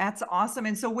 That's awesome.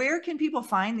 And so where can people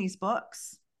find these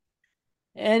books?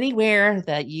 Anywhere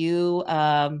that you,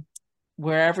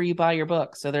 wherever you buy your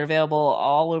books. So they're available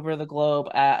all over the globe.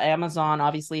 Amazon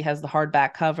obviously has the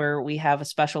hardback cover. We have a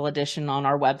special edition on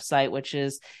our website, which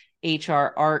is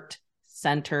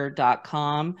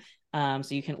hrartcenter.com.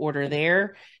 So you can order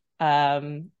there.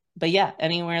 But yeah,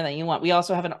 anywhere that you want. We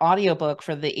also have an audiobook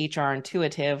for the HR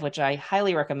Intuitive, which I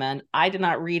highly recommend. I did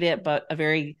not read it, but a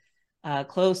very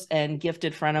close and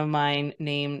gifted friend of mine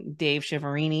named Dave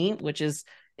Shiverini, which is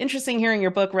interesting hearing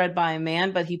your book read by a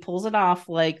man, but he pulls it off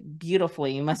like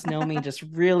beautifully. You must know me just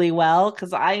really well,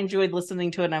 because I enjoyed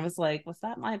listening to it. And I was like, was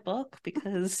that my book?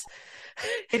 Because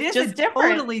it is just a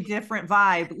totally different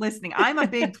vibe listening. I'm a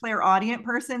big clairaudient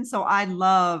person, so I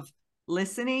love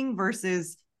listening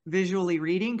versus visually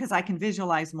reading, because I can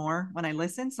visualize more when I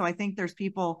listen. So I think there's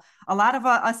people, a lot of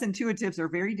us intuitives are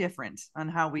very different on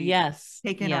how we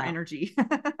take in our energy.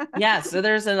 So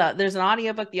there's an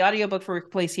audiobook. The audiobook for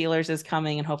Workplace Healers is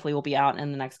coming, and hopefully will be out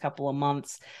in the next couple of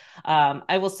months.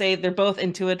 I will say they're both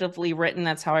intuitively written.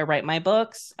 That's how I write my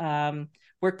books.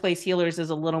 Workplace Healers is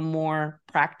a little more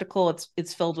practical.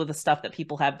 It's filled with the stuff that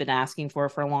people have been asking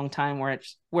for a long time,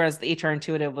 whereas the HR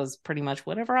Intuitive was pretty much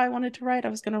whatever I wanted to write, I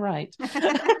was going to write.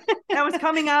 That was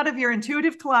coming out of your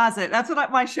intuitive closet. That's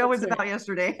what my show was about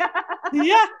yesterday.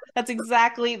 Yeah, that's what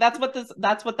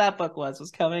that book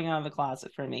was coming out of the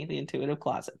closet for me, the intuitive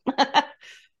closet.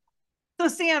 So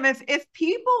Sam, if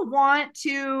people want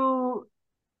to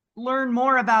learn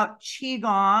more about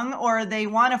Qigong, or they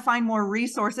want to find more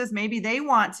resources, maybe they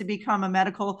want to become a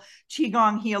medical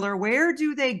Qigong healer, where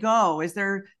do they go? Is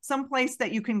there some place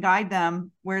that you can guide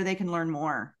them where they can learn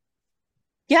more?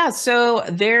 Yeah, so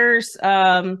there's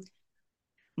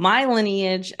my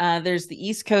lineage. There's the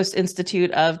East Coast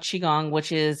Institute of Qigong,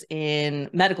 which is in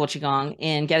medical Qigong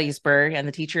in Gettysburg, and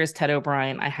the teacher is Ted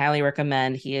O'Brien. I highly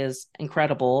recommend. He is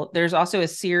incredible. There's also a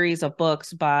series of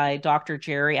books by Dr.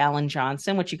 Jerry Allen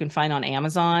Johnson, which you can find on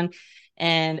Amazon.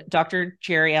 And Dr.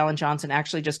 Jerry Allen Johnson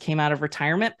actually just came out of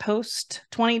retirement post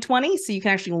 2020. So you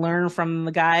can actually learn from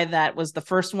the guy that was the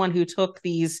first one who took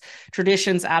these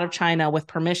traditions out of China with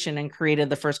permission and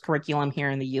created the first curriculum here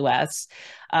in the US.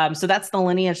 So that's the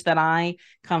lineage that I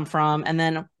come from. And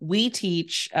then we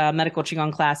teach medical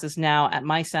Qigong classes now at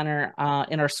my center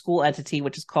in our school entity,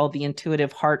 which is called the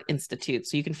Intuitive Heart Institute.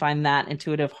 So you can find that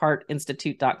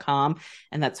intuitiveheartinstitute.com.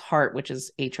 And that's heart, which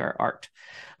is HR art.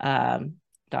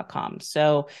 qigong.com.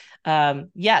 So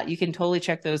yeah, you can totally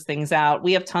check those things out.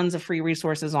 We have tons of free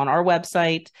resources on our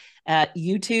website.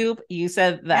 YouTube, you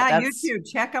said that. Yeah, YouTube,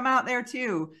 check them out there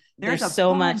too. There's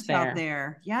so much out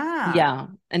there. Yeah. Yeah.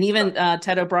 And even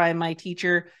Ted O'Brien, my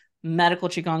teacher, Medical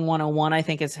Qigong 101, I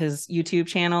think is his YouTube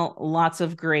channel. Lots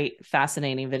of great,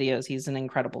 fascinating videos. He's an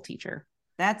incredible teacher.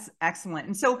 That's excellent.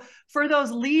 And so for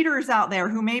those leaders out there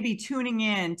who may be tuning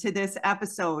in to this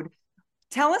episode,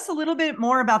 tell us a little bit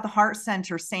more about the Heart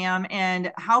Center, Sam,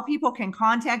 and how people can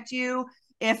contact you.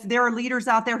 If there are leaders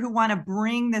out there who want to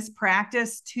bring this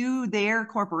practice to their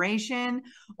corporation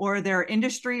or their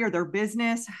industry or their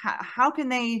business, how can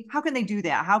they do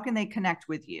that? How can they connect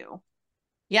with you?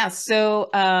 Yeah. So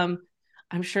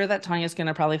I'm sure that Tanya's going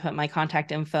to probably put my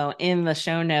contact info in the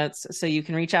show notes, so you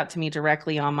can reach out to me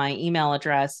directly on my email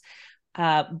address.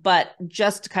 But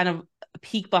just to kind of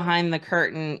peek behind the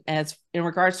curtain, as in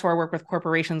regards to our work with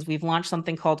corporations, we've launched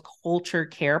something called Culture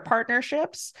Care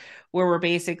Partnerships, where we're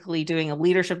basically doing a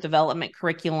leadership development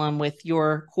curriculum with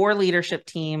your core leadership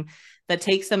team that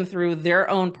takes them through their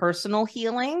own personal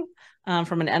healing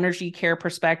from an energy care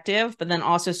perspective, but then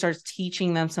also starts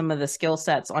teaching them some of the skill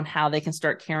sets on how they can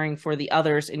start caring for the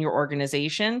others in your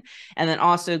organization, and then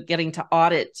also getting to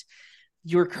audit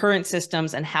your current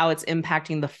systems and how it's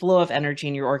impacting the flow of energy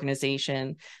in your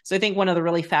organization. So I think one of the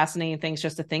really fascinating things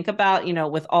just to think about,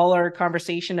 with all our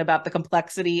conversation about the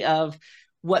complexity of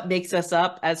what makes us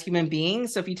up as human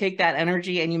beings. So if you take that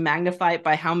energy and you magnify it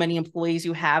by how many employees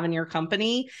you have in your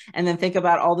company, and then think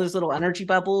about all those little energy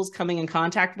bubbles coming in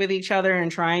contact with each other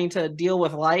and trying to deal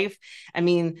with life. I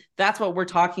mean, that's what we're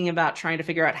talking about, trying to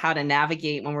figure out how to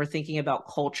navigate when we're thinking about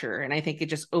culture. And I think it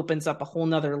just opens up a whole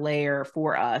nother layer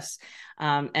for us.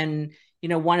 And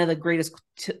one of the greatest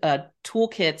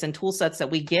toolkits and tool sets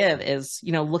that we give is,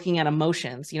 looking at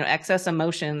emotions. Excess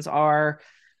emotions are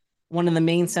one of the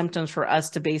main symptoms for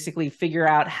us to basically figure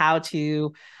out how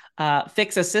to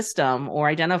fix a system or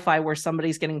identify where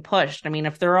somebody's getting pushed. I mean,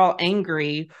 if they're all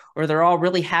angry or they're all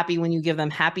really happy when you give them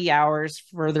happy hours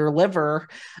for their liver,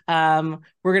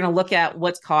 we're going to look at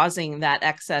what's causing that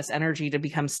excess energy to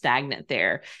become stagnant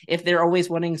there. If they're always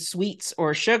wanting sweets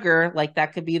or sugar, like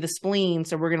that could be the spleen.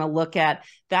 So we're going to look at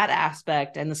that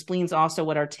aspect. And the spleen's also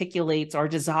what articulates our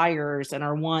desires and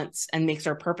our wants and makes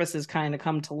our purposes kind of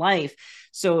come to life.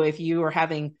 So if you are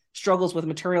having struggles with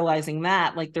materializing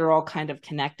that, like they're all kind of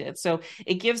connected. So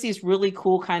it gives these really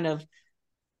cool kind of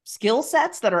skill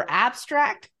sets that are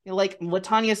abstract. Like what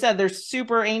Tanya said, they're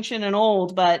super ancient and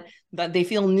old, but they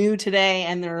feel new today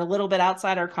and they're a little bit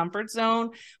outside our comfort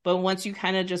zone. But once you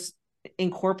kind of just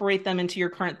incorporate them into your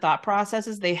current thought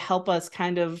processes, they help us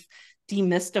kind of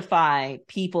demystify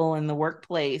people in the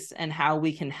workplace and how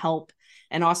we can help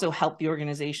and also help the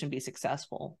organization be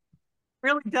successful.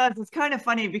 Really does. It's kind of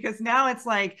funny because now it's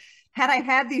like, had I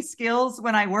had these skills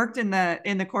when I worked in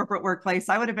the corporate workplace,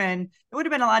 it would have been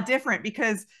a lot different.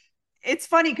 Because it's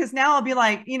funny because now I'll be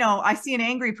like, I see an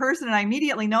angry person and I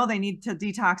immediately know they need to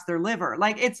detox their liver.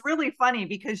 Like, it's really funny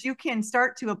because you can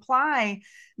start to apply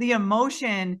the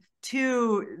emotion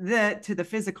to the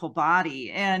physical body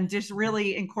and just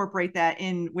really incorporate that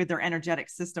in with their energetic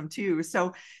system too.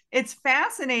 So it's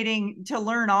fascinating to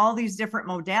learn all these different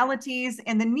modalities.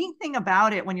 And the neat thing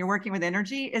about it when you're working with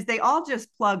energy is they all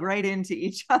just plug right into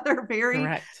each other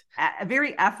very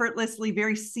effortlessly,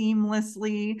 very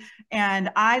seamlessly.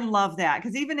 And I love that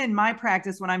because even in my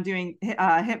practice, when I'm doing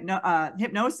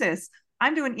hypnosis,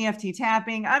 I'm doing EFT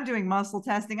tapping, I'm doing muscle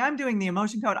testing, I'm doing the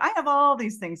emotion code. I have all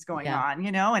these things going on,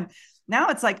 and now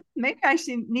it's like, maybe I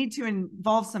need to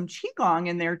involve some Qigong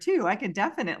in there too. I could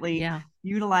definitely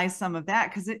utilize some of that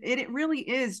because it really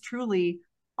is truly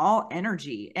all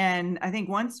energy. And I think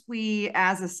once we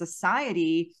as a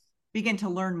society begin to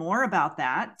learn more about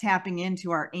that, tapping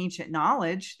into our ancient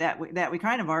knowledge that we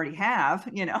kind of already have,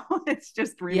 it's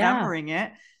just remembering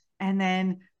it. And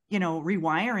then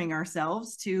rewiring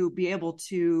ourselves to be able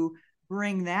to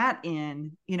bring that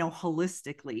in,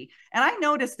 holistically. And I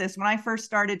noticed this when I first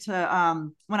started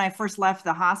to, when I first left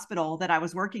the hospital that I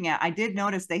was working at, I did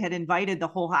notice they had invited the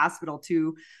whole hospital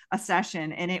to a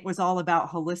session and it was all about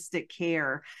holistic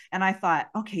care. And I thought,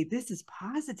 okay, this is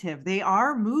positive. They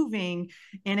are moving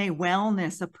in a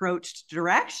wellness approached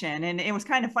direction. And it was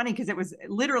kind of funny because it was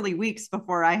literally weeks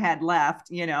before I had left,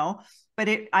 but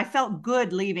I felt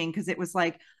good leaving because it was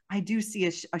like, I do see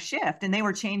a shift, and they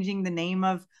were changing the name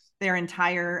of their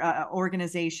entire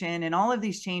organization, and all of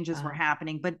these changes were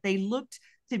happening, but they looked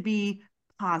to be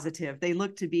positive. They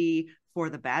looked to be for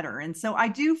the better. And so I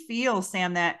do feel,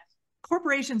 Sam, that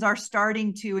corporations are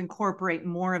starting to incorporate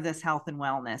more of this health and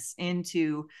wellness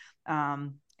into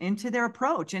their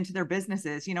approach, into their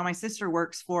businesses. You know, my sister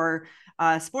works for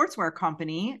a sportswear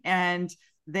company, and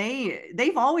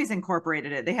they've always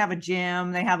incorporated it. They have a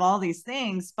gym, they have all these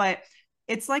things, but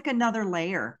it's like another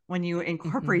layer when you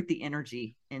incorporate the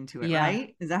energy into it,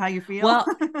 right? Is that how you feel? Well,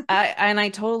 I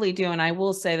totally do. And I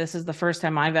will say this is the first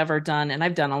time I've ever done, and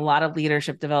I've done a lot of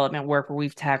leadership development work where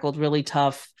we've tackled really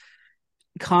tough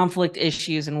conflict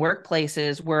issues in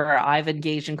workplaces, where I've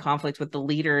engaged in conflict with the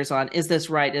leaders on, is this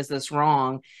right? Is this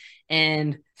wrong?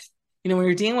 And you know, when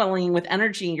you're dealing with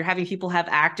energy, you're having people have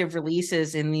active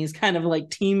releases in these kind of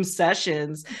like team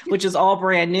sessions, which is all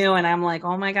brand new. And I'm like,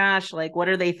 oh my gosh, like, what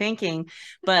are they thinking?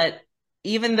 But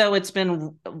even though it's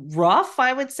been rough,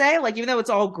 I would say, like, even though it's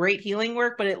all great healing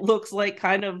work, but it looks like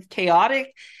kind of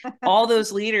chaotic, all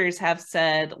those leaders have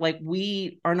said, like,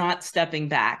 we are not stepping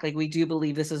back. Like, we do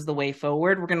believe this is the way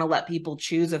forward. We're going to let people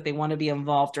choose if they want to be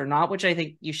involved or not, which I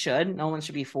think you should. No one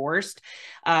should be forced.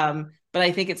 But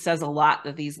I think it says a lot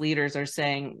that these leaders are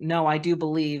saying, no, I do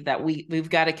believe that we've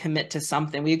got to commit to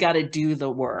something. We've got to do the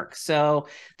work. So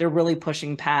they're really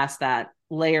pushing past that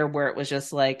layer where it was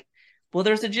just like, well,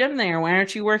 there's a gym there. Why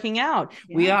aren't you working out?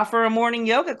 Yeah. We offer a morning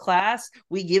yoga class.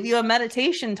 We give you a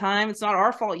meditation time. It's not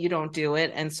our fault you don't do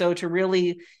it. And so to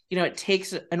really, you know, it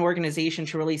takes an organization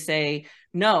to really say,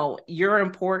 no, you're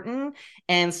important.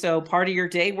 And so part of your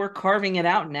day, we're carving it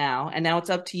out now. And now it's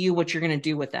up to you what you're going to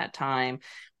do with that time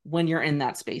when you're in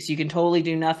that space. You can totally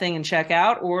do nothing and check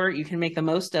out, or you can make the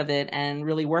most of it and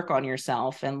really work on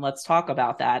yourself. And let's talk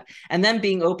about that. And then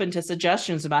being open to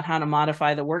suggestions about how to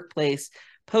modify the workplace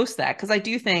post that. Because I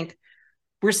do think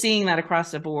we're seeing that across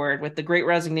the board with the Great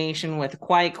Resignation, with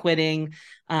quiet quitting.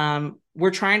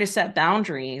 We're trying to set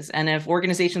boundaries. And if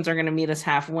organizations are going to meet us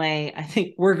halfway, I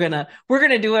think we're going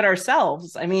to do it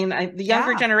ourselves. I mean, the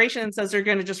younger generation says they're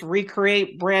going to just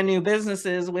recreate brand new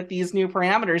businesses with these new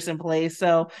parameters in place.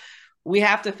 So we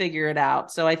have to figure it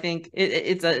out. So I think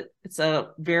it's a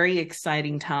very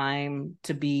exciting time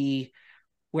to be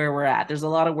where we're at. There's a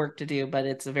lot of work to do, but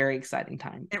it's a very exciting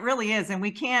time. It really is. And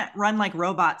we can't run like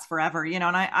robots forever, you know,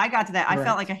 and I got to that. Correct. I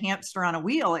felt like a hamster on a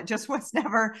wheel. It just was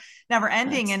never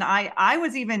ending. Yes. And I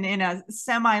was even in a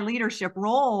semi-leadership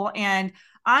role, and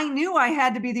I knew I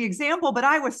had to be the example, but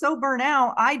I was so burnt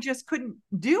out, I just couldn't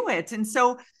do it. And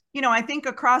so, you know, I think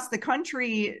across the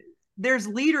country, there's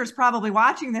leaders probably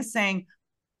watching this saying,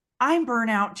 I'm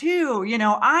burnout too. You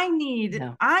know, I need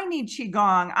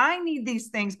Qigong. I need these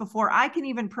things before I can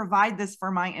even provide this for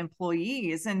my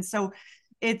employees. And so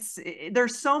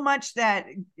there's so much that,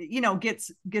 you know,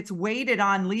 gets weighted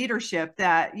on leadership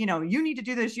that, you know, you need to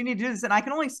do this, you need to do this. And I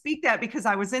can only speak that because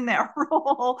I was in that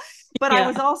role, but I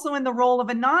was also in the role of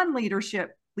a non-leadership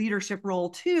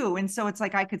role too. And so it's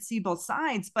like, I could see both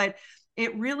sides, but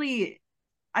it really,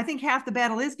 I think half the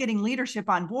battle is getting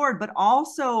leadership on board, but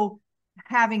also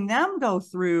having them go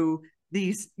through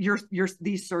these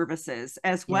services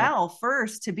as well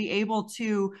first, to be able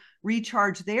to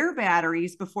recharge their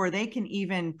batteries before they can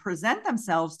even present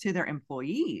themselves to their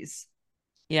employees.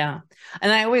 Yeah.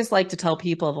 And I always like to tell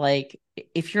people, like,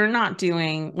 if you're not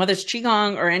doing, whether it's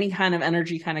Qigong or any kind of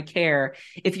energy kind of care,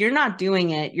 if you're not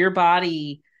doing it, your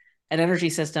body and energy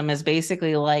system is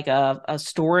basically like a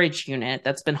storage unit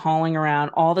that's been hauling around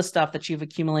all the stuff that you've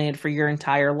accumulated for your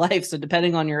entire life. So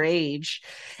depending on your age,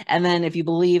 and then if you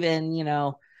believe in, you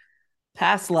know,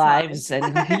 past lives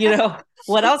and, you know,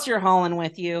 what else you're hauling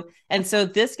with you. And so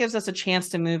this gives us a chance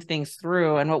to move things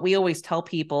through. And what we always tell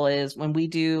people is, when we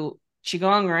do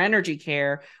Qigong or energy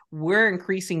care, we're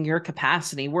increasing your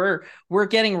capacity. We're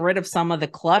getting rid of some of the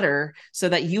clutter so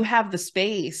that you have the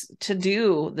space to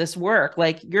do this work.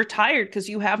 Like, you're tired because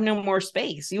you have no more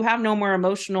space. You have no more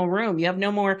emotional room. You have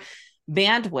no more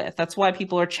bandwidth. That's why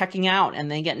people are checking out and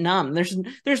they get numb.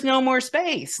 There's no more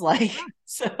space. Like,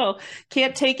 so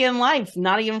can't take in life,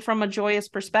 not even from a joyous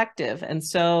perspective. And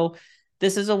so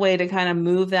this is a way to kind of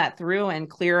move that through and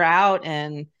clear out.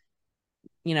 And,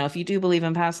 you know, if you do believe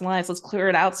in past lives, let's clear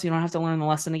it out so you don't have to learn the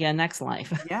lesson again next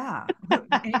life. Yeah.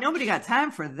 Ain't nobody got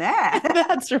time for that.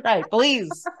 That's right.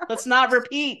 Please, let's not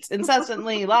repeat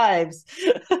incessantly lives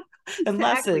and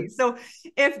lessons. So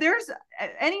if there's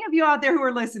any of you out there who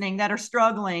are listening that are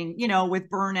struggling, you know, with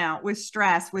burnout, with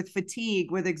stress, with fatigue,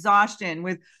 with exhaustion,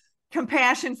 with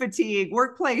compassion fatigue,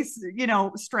 workplace, you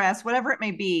know, stress, whatever it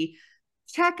may be,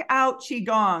 check out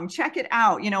Qigong, check it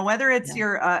out, you know, whether it's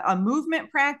your a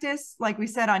movement practice, like we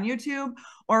said on YouTube,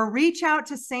 or reach out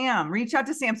to Sam.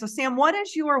 So Sam, what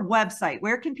is your website?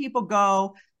 Where can people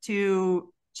go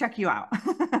to check you out?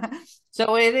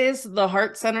 So it is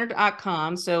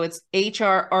theheartcenter.com. So it's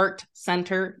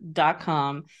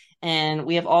hrartcenter.com. And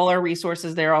we have all our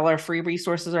resources there. All our free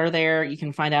resources are there. You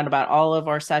can find out about all of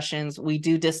our sessions. We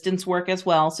do distance work as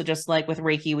well. So just like with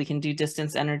Reiki, we can do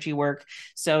distance energy work.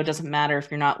 So it doesn't matter if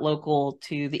you're not local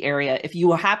to the area. If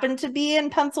you happen to be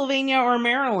in Pennsylvania or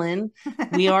Maryland,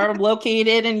 we are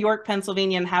located in York,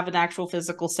 Pennsylvania, and have an actual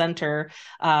physical center.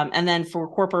 And then for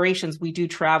corporations, we do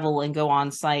travel and go on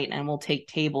site, and we'll take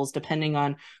tables depending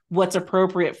on what's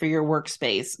appropriate for your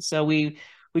workspace. So we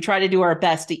try to do our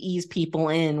best to ease people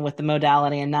in with the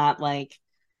modality, and not like,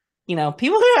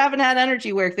 people who haven't had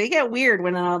energy work, they get weird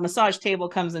when a massage table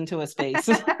comes into a space.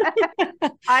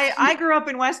 I grew up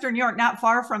in Western New York, not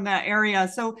far from that area.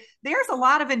 So there's a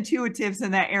lot of intuitives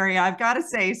in that area, I've got to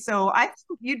say. So I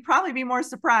think you'd probably be more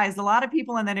surprised. A lot of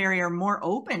people in that area are more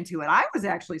open to it. I was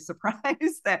actually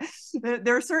surprised that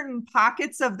there are certain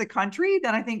pockets of the country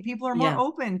that I think people are more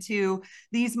open to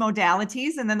these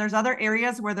modalities. And then there's other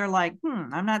areas where they're like,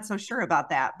 I'm not so sure about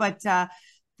that. But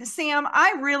Sam,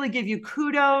 I really give you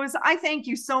kudos. I thank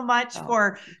you so much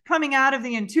for coming out of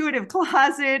the intuitive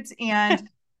closet, and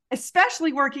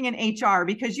especially working in HR,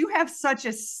 because you have such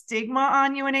a stigma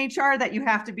on you in HR that you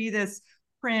have to be this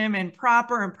prim and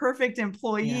proper and perfect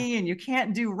employee, and you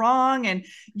can't do wrong. And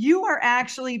you are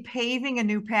actually paving a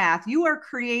new path. You are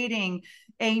creating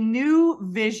a new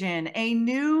vision, a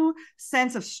new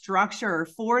sense of structure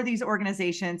for these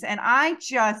organizations. And I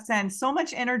just send so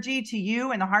much energy to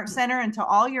you and the Heart Center, and to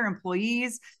all your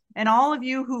employees, and all of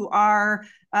you who are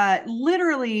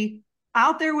literally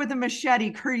out there with a machete,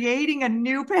 creating a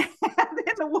new path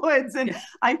in the woods. And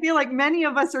I feel like many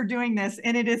of us are doing this,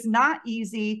 and it is not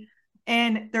easy.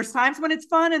 And there's times when it's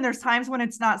fun, and there's times when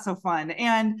it's not so fun.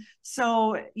 And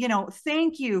so,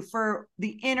 thank you for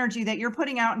the energy that you're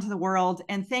putting out into the world.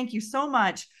 And thank you so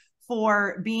much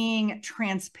for being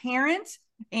transparent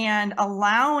and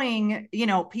allowing,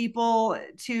 people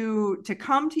to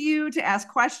come to you, to ask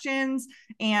questions,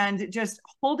 and just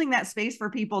holding that space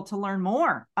for people to learn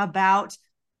more about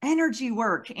energy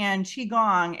work and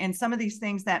Qigong and some of these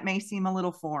things that may seem a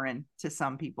little foreign to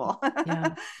some people.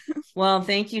 Well,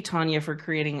 thank you, Tanya, for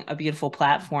creating a beautiful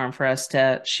platform for us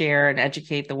to share and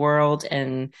educate the world.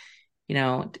 And,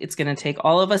 it's going to take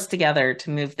all of us together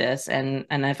to move this. And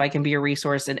if I can be a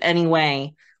resource in any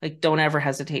way, don't ever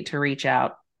hesitate to reach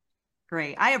out.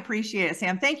 Great. I appreciate it,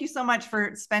 Sam. Thank you so much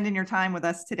for spending your time with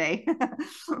us today.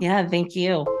 Yeah, thank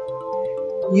you.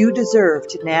 You deserve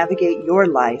to navigate your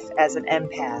life as an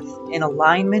empath in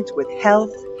alignment with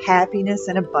health, happiness,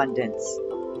 and abundance.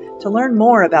 To learn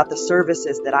more about the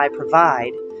services that I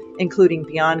provide, including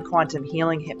Beyond Quantum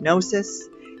Healing Hypnosis,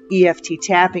 EFT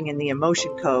tapping, and the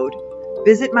Emotion Code,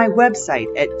 visit my website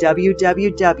at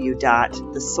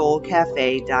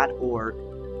www.thesoulcafe.org.